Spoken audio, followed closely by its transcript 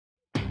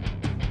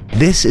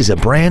This is a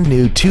brand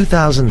new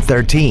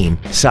 2013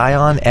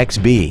 Scion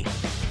XB.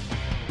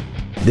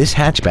 This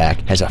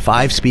hatchback has a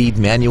 5-speed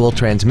manual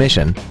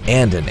transmission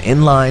and an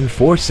inline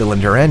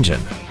 4-cylinder engine.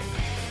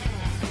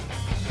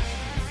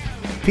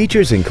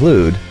 Features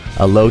include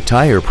a low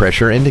tire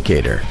pressure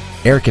indicator,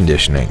 air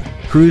conditioning,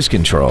 cruise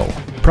control,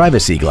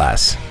 privacy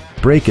glass,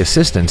 brake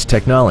assistance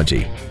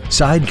technology,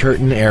 side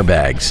curtain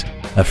airbags,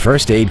 a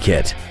first aid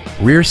kit,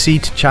 rear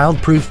seat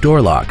child-proof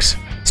door locks,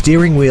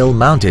 steering wheel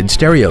mounted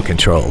stereo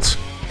controls,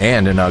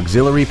 and an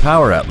auxiliary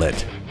power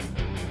outlet.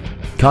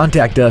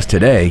 Contact us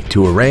today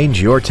to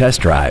arrange your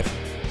test drive.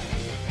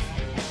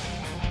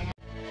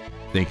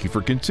 Thank you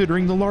for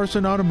considering the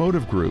Larson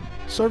Automotive Group,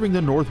 serving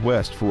the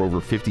Northwest for over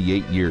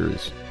 58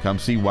 years. Come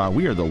see why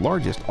we are the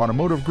largest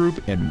automotive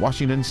group in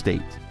Washington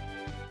State.